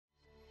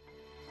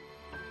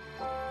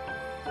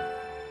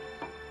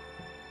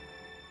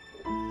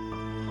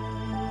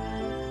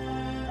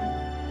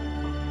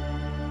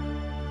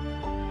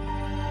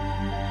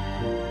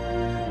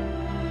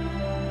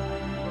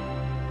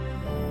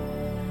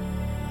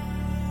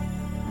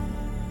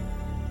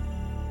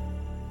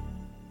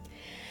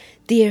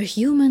Dear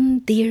human,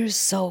 dear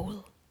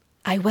soul,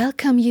 I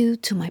welcome you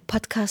to my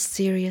podcast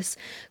series,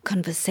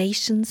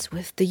 Conversations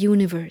with the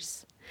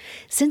Universe.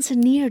 Since a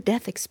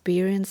near-death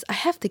experience, I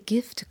have the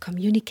gift to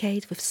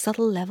communicate with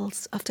subtle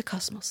levels of the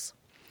cosmos.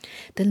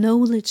 The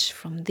knowledge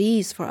from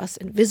these for us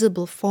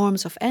invisible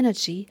forms of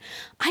energy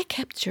I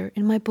capture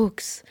in my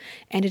books,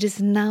 and it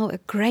is now a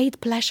great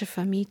pleasure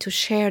for me to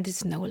share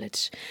this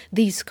knowledge,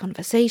 these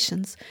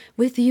conversations,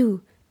 with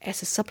you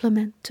as a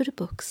supplement to the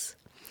books.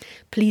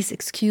 Please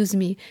excuse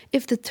me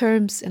if the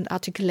terms and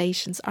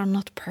articulations are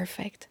not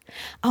perfect.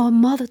 Our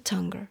mother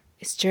tongue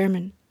is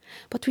German,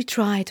 but we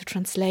try to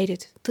translate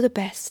it to the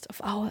best of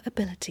our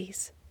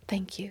abilities.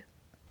 Thank you.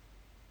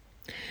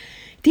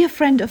 Dear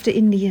friend of the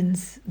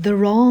Indians, the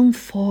wrong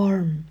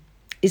form.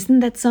 Isn't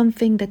that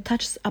something that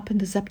touches up in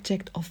the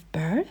subject of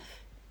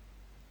birth?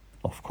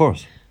 Of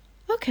course.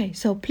 Okay,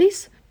 so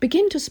please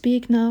begin to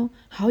speak now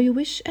how you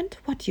wish and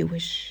what you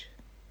wish.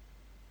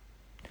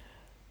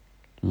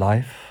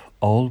 Life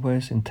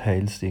always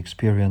entails the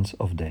experience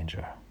of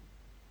danger.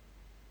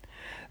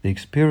 The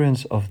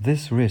experience of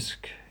this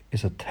risk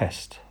is a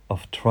test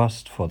of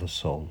trust for the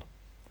soul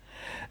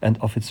and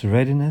of its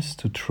readiness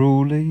to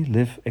truly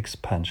live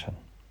expansion.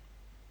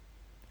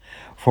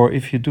 For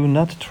if you do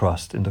not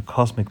trust in the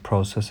cosmic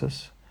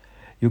processes,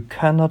 you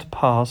cannot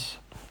pass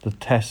the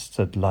tests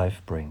that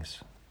life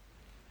brings.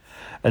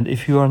 And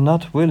if you are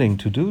not willing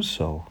to do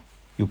so,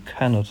 you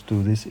cannot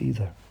do this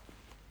either.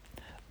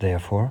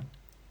 Therefore,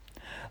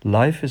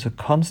 life is a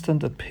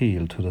constant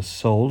appeal to the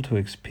soul to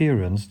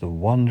experience the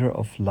wonder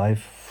of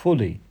life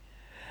fully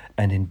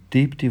and in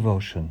deep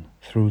devotion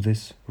through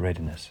this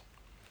readiness.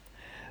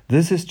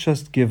 This is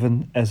just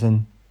given as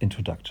an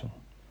introduction.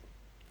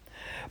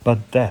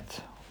 But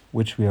that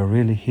which we are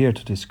really here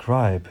to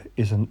describe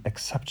is an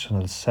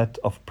exceptional set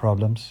of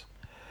problems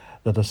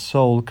that a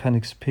soul can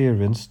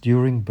experience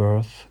during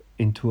birth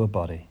into a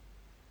body,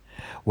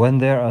 when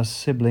there are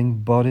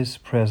sibling bodies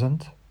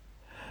present,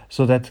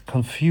 so that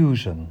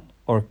confusion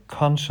or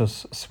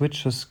conscious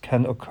switches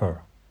can occur.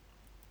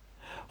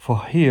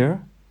 For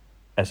here,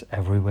 as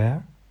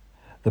everywhere,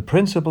 the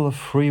principle of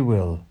free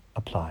will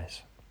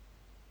applies.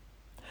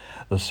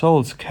 The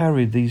souls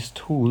carry these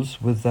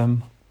tools with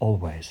them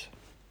always.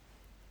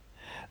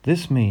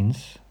 This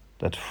means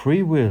that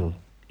free will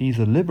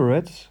either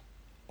liberates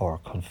or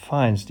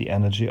confines the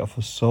energy of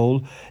a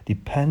soul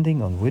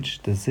depending on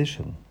which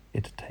decision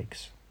it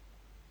takes.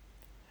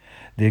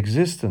 The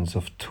existence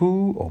of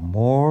two or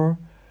more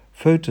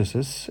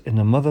fetuses in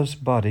a mother's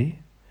body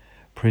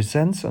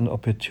presents an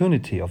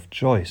opportunity of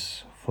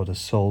choice for the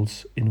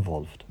souls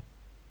involved.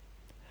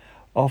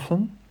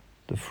 Often,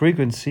 the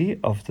frequency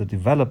of the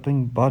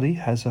developing body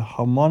has a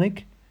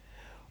harmonic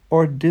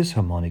or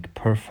disharmonic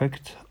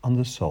perfect on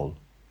the soul.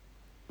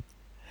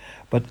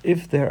 But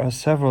if there are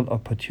several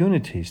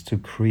opportunities to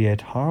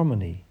create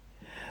harmony,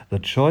 the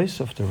choice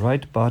of the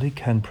right body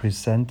can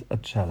present a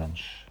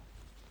challenge.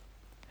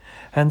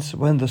 Hence,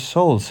 when the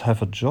souls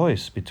have a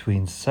choice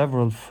between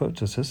several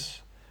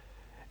fetuses,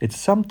 it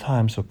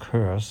sometimes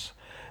occurs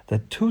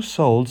that two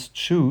souls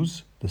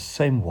choose the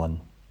same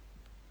one.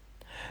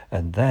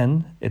 And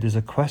then it is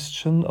a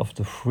question of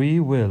the free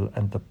will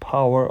and the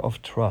power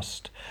of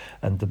trust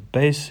and the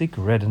basic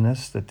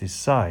readiness that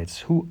decides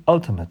who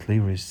ultimately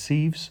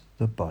receives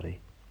the body.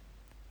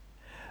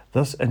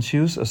 Thus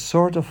ensues a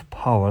sort of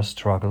power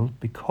struggle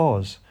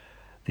because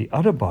the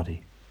other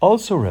body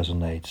also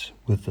resonates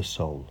with the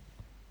soul.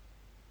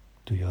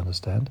 Do you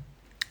understand?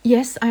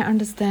 Yes, I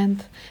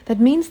understand. That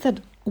means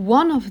that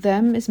one of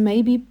them is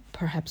maybe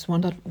perhaps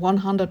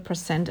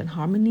 100% in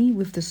harmony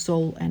with the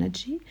soul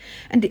energy,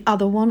 and the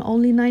other one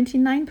only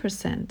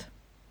 99%.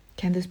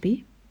 Can this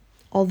be?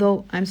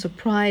 Although I'm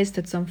surprised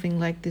that something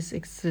like this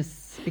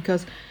exists,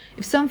 because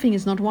if something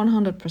is not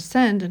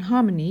 100% in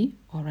harmony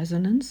or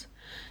resonance,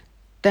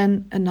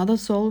 then another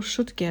soul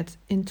should get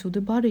into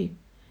the body,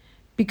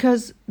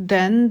 because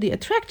then the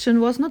attraction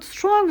was not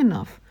strong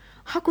enough.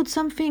 How could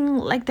something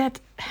like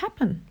that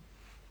happen?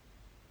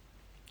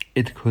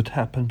 It could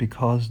happen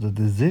because the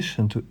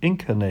decision to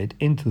incarnate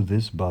into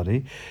this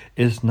body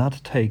is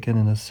not taken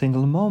in a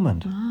single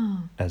moment,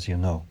 as you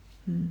know.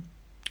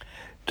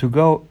 To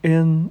go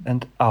in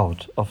and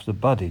out of the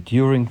body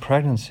during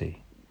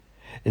pregnancy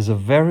is a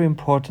very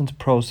important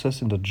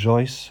process in the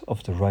choice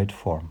of the right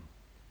form.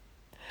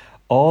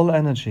 All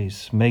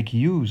energies make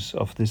use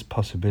of this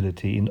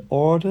possibility in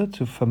order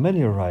to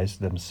familiarize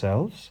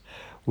themselves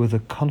with the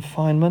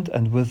confinement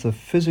and with the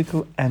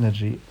physical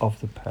energy of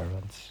the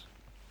parents.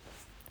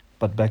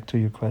 But back to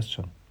your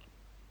question.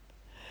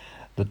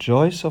 The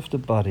choice of the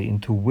body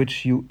into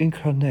which you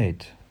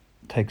incarnate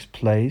takes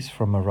place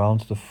from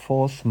around the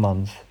 4th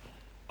month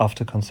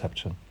after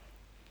conception.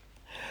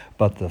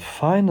 But the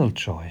final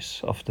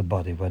choice of the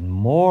body, when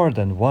more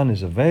than one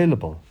is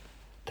available,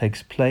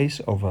 takes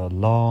place over a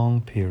long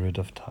period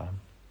of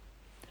time.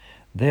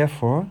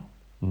 Therefore,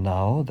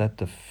 now that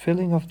the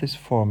filling of this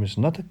form is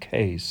not a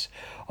case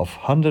of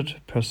 100%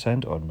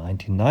 or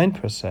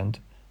 99%,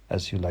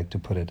 as you like to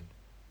put it,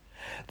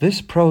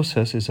 This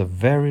process is a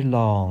very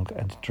long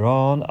and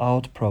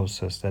drawn-out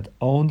process that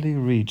only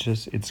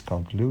reaches its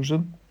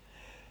conclusion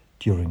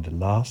during the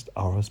last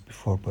hours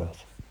before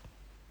birth.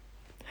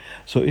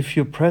 So if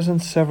you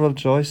present several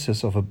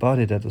choices of a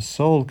body that a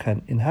soul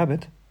can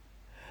inhabit,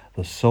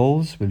 the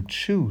souls will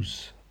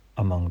choose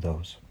among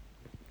those.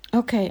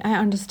 Okay, I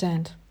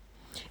understand.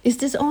 Is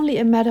this only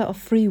a matter of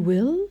free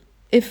will?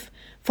 If,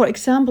 for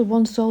example,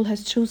 one soul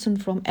has chosen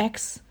from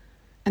X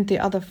and the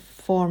other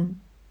from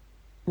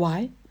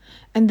Y,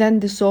 and then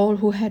the soul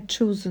who had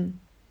chosen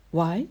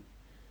Y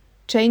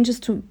changes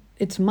to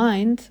its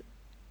mind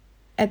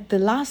at the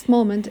last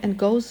moment and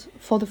goes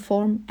for the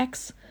form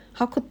X,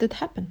 how could that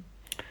happen?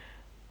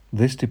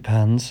 This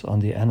depends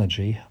on the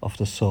energy of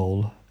the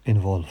soul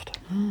involved.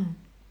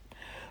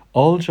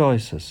 All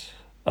choices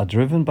are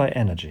driven by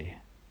energy,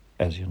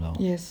 as you know.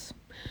 Yes.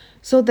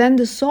 So then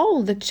the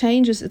soul that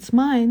changes its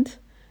mind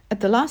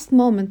at the last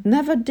moment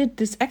never did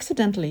this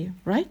accidentally,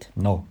 right?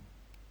 No.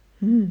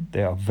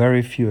 There are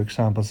very few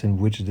examples in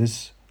which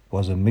this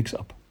was a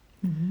mix-up.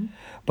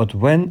 But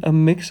when a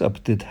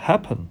mix-up did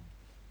happen,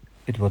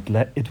 it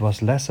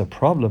was less a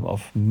problem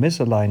of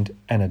misaligned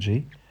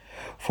energy,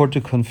 for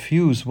to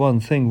confuse one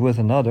thing with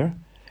another,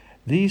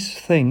 these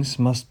things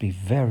must be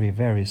very,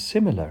 very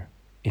similar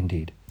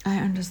indeed. I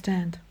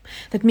understand.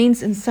 That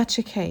means in such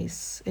a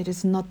case, it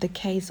is not the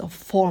case of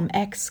form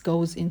X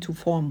goes into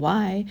form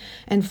Y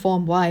and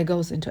form Y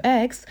goes into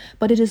X,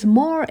 but it is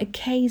more a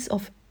case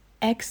of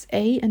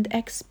XA and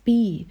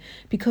XB,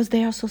 because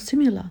they are so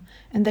similar,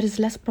 and that is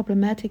less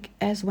problematic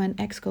as when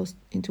X goes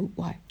into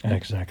Y. Right?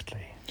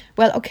 Exactly.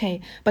 Well, okay,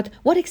 but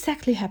what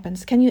exactly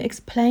happens? Can you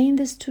explain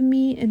this to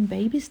me in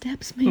baby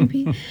steps,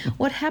 maybe?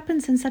 What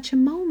happens in such a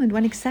moment?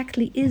 When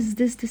exactly is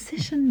this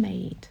decision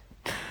made?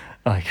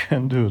 I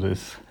can do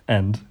this,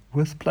 and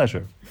with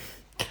pleasure.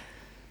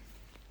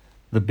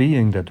 The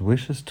being that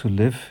wishes to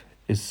live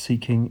is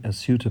seeking a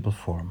suitable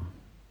form.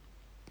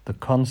 The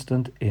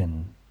constant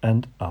in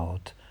and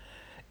out,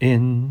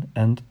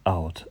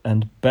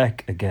 and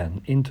back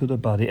again into the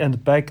body,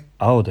 and back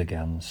out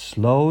again,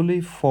 slowly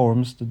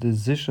forms the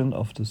decision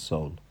of the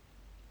soul.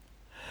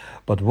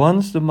 But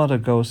once the mother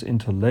goes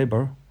into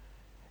labor,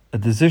 a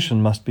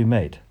decision must be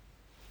made.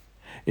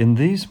 In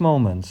these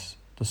moments,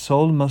 the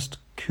soul must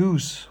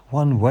choose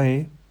one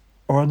way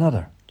or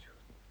another.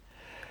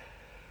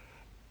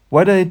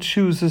 Whether it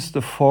chooses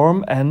the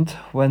form, and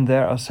when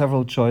there are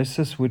several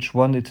choices, which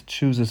one it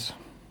chooses.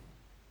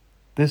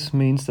 This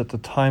means that the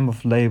time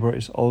of labor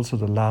is also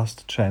the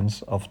last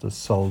chance of the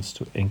souls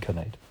to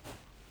incarnate.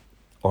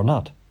 Or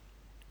not,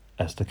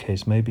 as the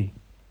case may be.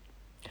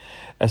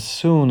 As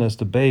soon as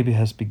the baby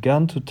has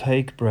begun to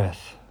take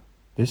breath,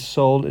 this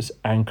soul is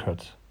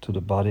anchored to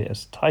the body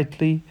as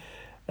tightly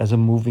as a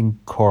moving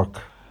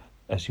cork,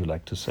 as you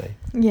like to say.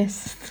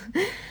 Yes.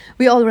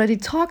 We already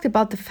talked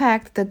about the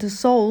fact that the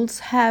souls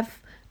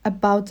have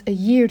about a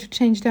year to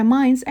change their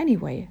minds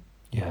anyway.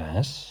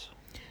 Yes.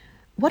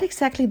 What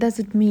exactly does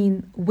it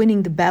mean,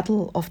 winning the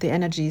battle of the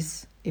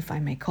energies, if I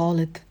may call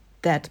it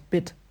that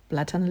bit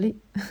blatantly?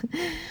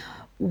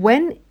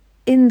 When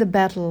in the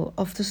battle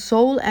of the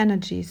soul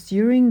energies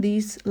during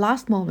these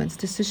last moments,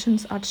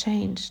 decisions are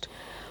changed.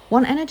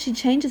 One energy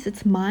changes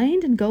its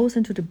mind and goes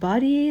into the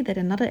body that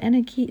another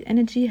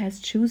energy has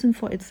chosen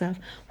for itself.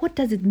 What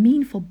does it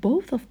mean for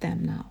both of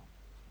them now?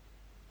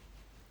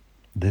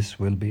 This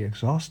will be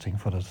exhausting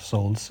for the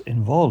souls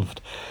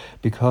involved,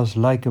 because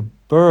like a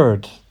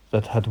bird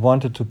that had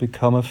wanted to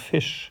become a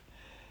fish,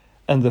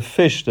 and the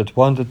fish that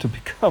wanted to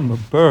become a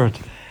bird,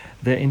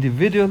 their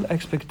individual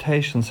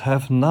expectations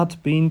have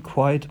not been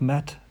quite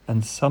met,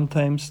 and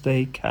sometimes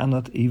they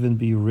cannot even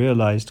be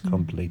realized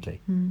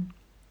completely.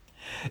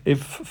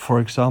 If, for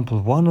example,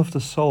 one of the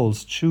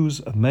souls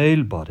choose a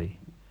male body,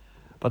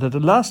 but at the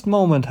last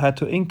moment had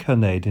to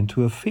incarnate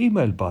into a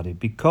female body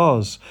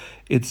because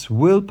its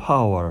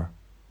willpower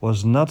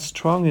was not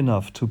strong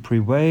enough to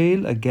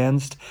prevail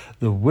against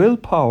the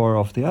willpower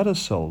of the other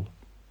soul,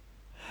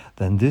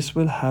 then this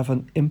will have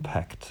an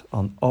impact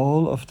on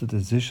all of the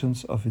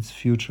decisions of its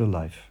future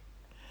life.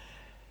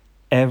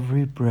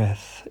 Every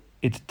breath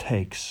it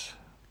takes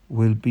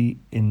will be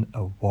in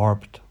a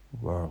warped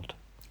world.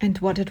 And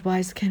what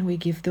advice can we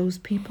give those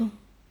people?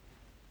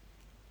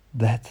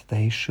 That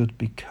they should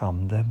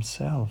become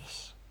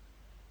themselves.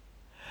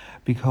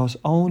 Because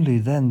only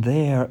then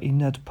their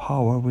innate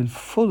power will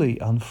fully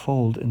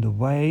unfold in the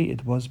way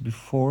it was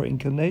before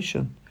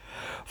incarnation.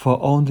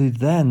 For only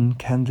then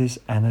can this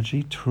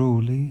energy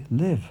truly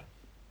live.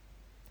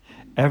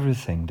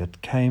 Everything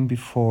that came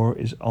before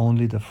is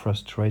only the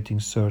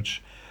frustrating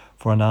search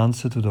for an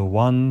answer to the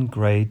one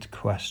great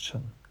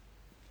question.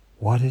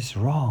 What is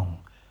wrong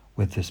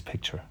with this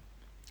picture?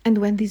 And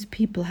when these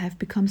people have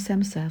become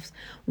themselves,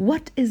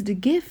 what is the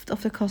gift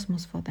of the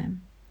cosmos for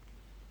them?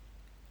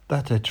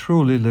 That they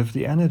truly live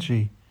the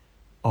energy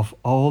of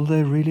all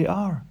they really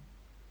are.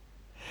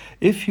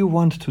 If you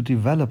want to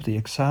develop the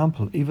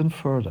example even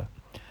further,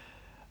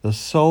 the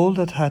soul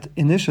that had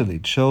initially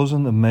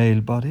chosen a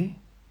male body,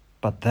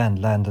 but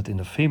then landed in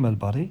a female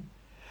body,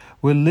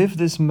 will live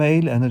this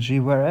male energy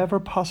wherever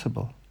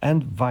possible,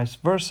 and vice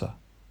versa.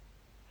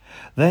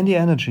 Then the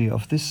energy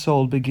of this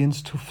soul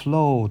begins to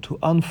flow, to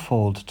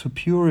unfold, to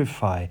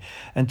purify,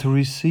 and to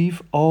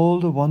receive all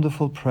the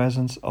wonderful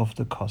presence of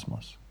the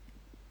cosmos.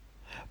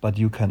 But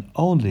you can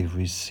only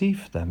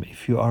receive them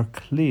if you are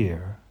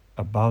clear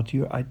about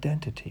your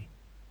identity.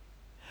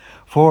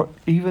 For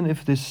even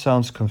if this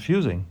sounds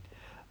confusing,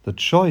 the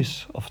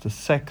choice of the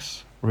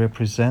sex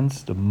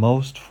represents the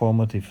most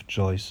formative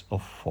choice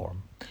of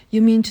form.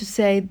 You mean to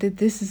say that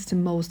this is the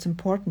most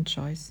important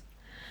choice?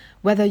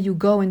 Whether you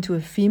go into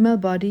a female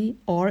body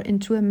or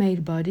into a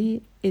male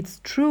body,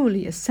 it's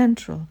truly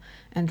essential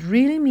and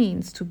really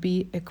means to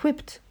be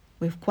equipped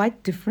with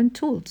quite different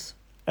tools.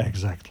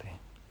 Exactly.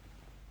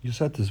 You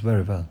said this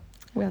very well.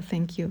 Well,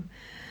 thank you.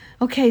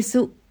 Okay,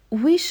 so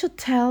we should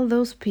tell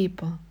those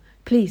people,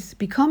 please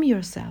become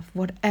yourself,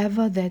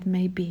 whatever that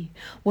may be,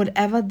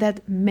 whatever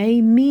that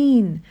may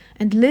mean,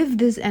 and live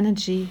this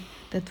energy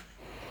that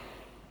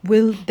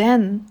will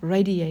then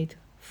radiate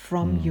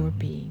from your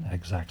being.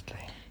 Exactly.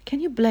 Can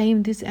you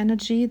blame this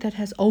energy that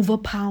has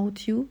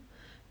overpowered you?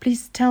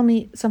 Please tell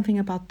me something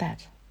about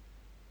that.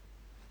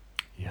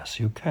 Yes,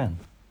 you can.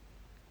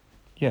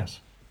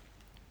 Yes.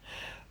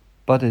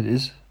 But it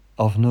is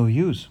of no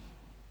use.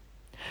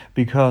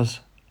 Because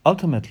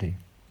ultimately,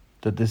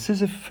 the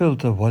decisive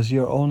filter was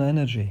your own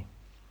energy.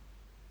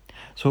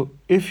 So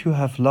if you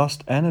have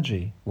lost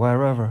energy,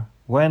 wherever,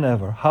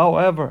 whenever,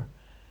 however,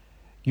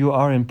 you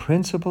are in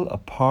principle a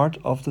part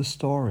of the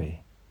story.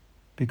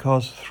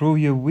 Because through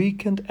your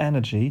weakened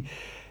energy,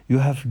 you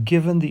have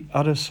given the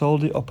other soul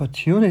the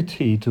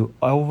opportunity to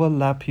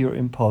overlap your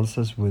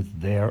impulses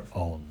with their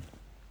own.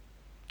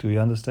 Do you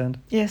understand?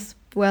 Yes,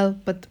 well,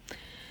 but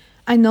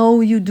I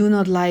know you do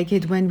not like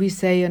it when we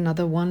say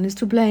another one is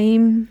to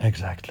blame.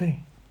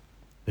 Exactly.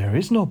 There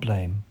is no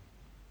blame.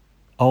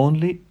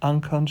 Only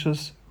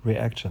unconscious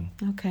reaction.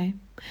 Okay.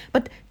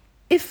 But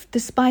if,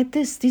 despite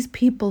this, these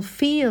people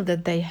feel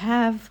that they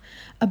have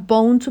a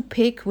bone to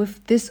pick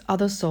with this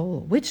other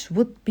soul, which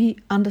would be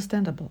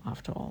understandable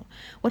after all,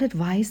 what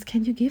advice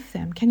can you give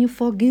them? Can you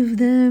forgive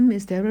them?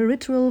 Is there a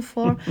ritual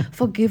for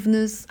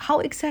forgiveness?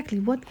 How exactly?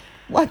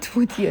 What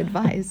would you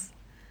advise?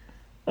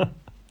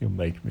 You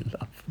make me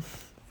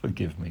laugh.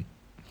 Forgive me.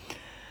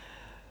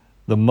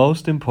 The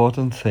most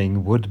important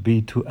thing would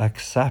be to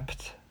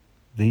accept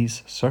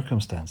these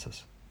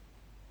circumstances.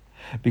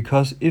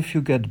 Because if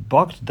you get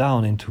bogged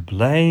down into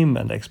blame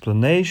and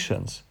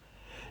explanations,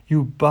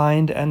 you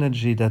bind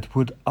energy that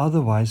would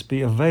otherwise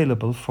be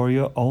available for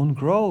your own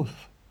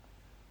growth.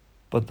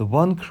 But the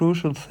one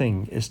crucial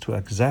thing is to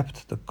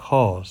accept the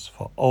cause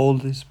for all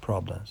these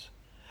problems,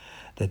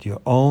 that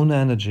your own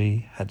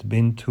energy had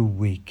been too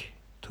weak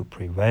to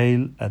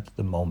prevail at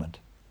the moment.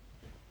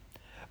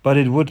 But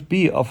it would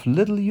be of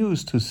little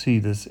use to see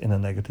this in a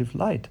negative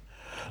light.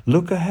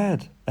 Look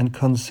ahead and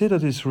consider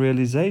this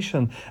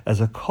realization as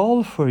a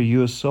call for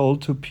your soul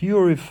to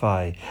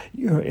purify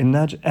your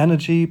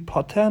energy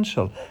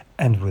potential,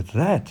 and with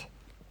that,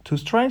 to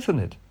strengthen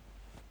it.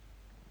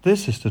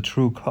 This is the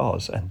true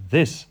cause, and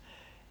this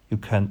you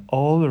can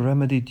all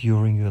remedy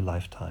during your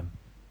lifetime.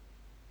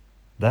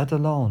 That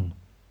alone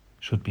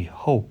should be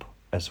hope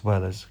as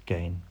well as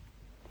gain.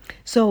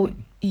 So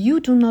you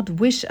do not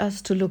wish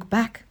us to look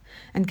back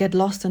and get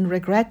lost in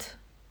regret,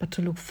 but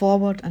to look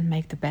forward and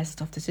make the best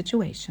of the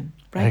situation,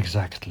 right?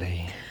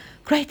 Exactly.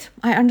 Great,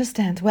 I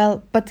understand.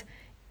 Well, but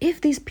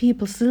if these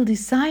people still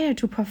desire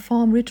to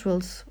perform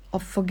rituals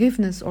of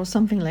forgiveness or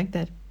something like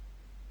that?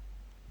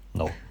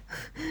 No.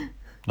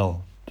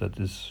 No, that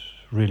is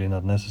really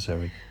not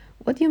necessary.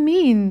 What do you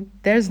mean?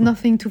 There's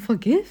nothing to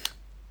forgive?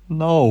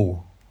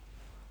 No.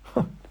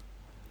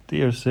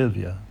 Dear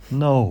Sylvia,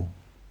 no.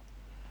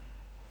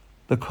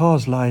 The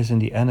cause lies in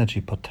the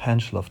energy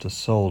potential of the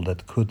soul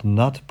that could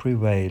not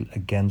prevail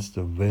against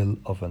the will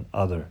of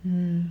another.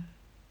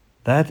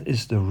 That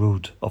is the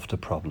root of the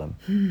problem.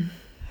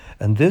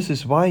 And this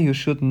is why you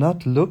should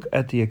not look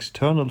at the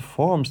external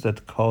forms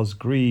that cause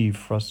grief,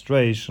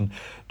 frustration,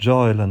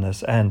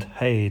 joylessness, and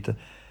hate.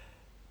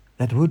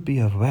 That would be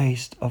a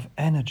waste of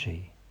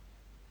energy.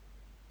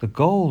 The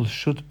goal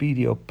should be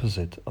the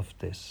opposite of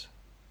this,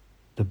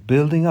 the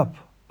building up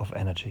of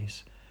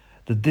energies,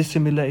 the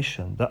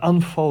dissimulation, the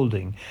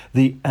unfolding,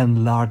 the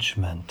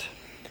enlargement.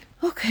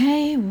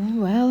 Okay,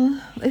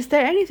 well, is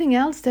there anything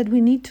else that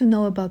we need to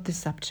know about this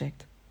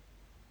subject?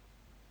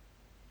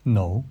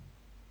 No.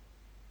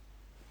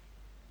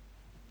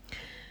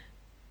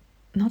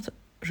 Not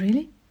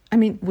really? I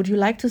mean, would you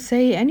like to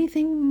say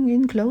anything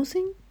in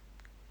closing?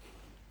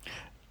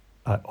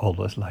 I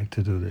always like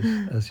to do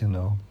this, as you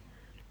know.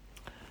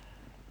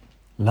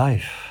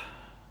 Life,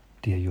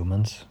 dear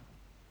humans,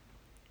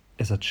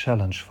 is a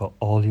challenge for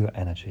all your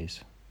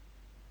energies.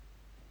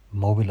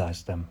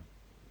 Mobilize them.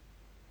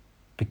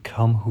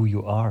 Become who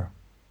you are.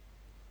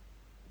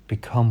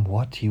 Become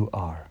what you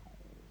are.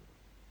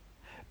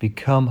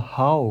 Become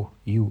how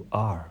you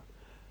are.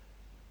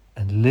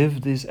 And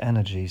live these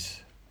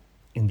energies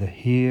in the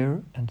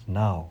here and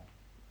now,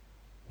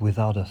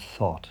 without a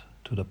thought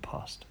to the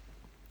past.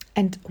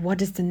 And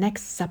what is the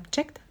next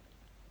subject?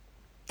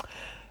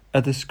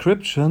 A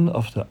description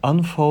of the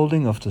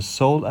unfolding of the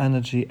soul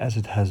energy as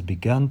it has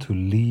begun to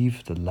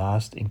leave the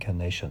last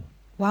incarnation.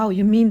 Wow,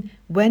 you mean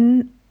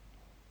when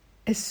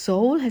a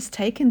soul has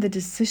taken the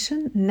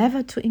decision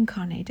never to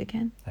incarnate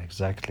again?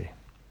 Exactly.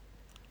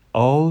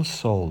 All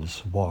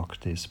souls walk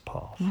this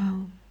path.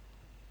 Wow.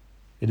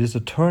 It is a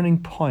turning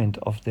point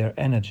of their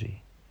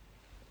energy.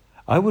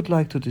 I would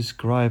like to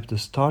describe the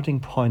starting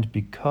point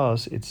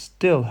because it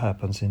still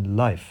happens in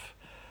life,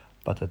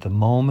 but at the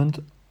moment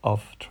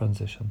of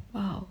transition.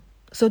 Wow.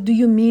 So do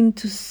you mean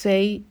to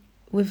say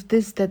with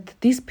this that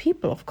these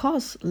people, of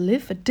course,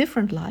 live a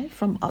different life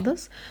from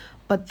others,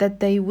 but that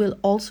they will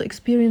also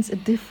experience a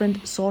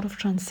different sort of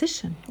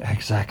transition?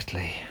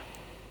 Exactly.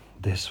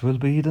 This will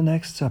be the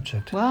next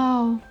subject.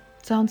 Wow.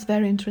 Sounds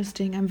very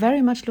interesting. I'm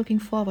very much looking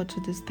forward to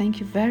this. Thank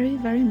you very,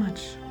 very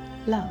much.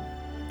 Love.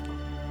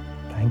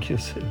 Thank you,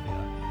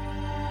 Sylvia.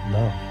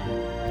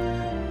 Love.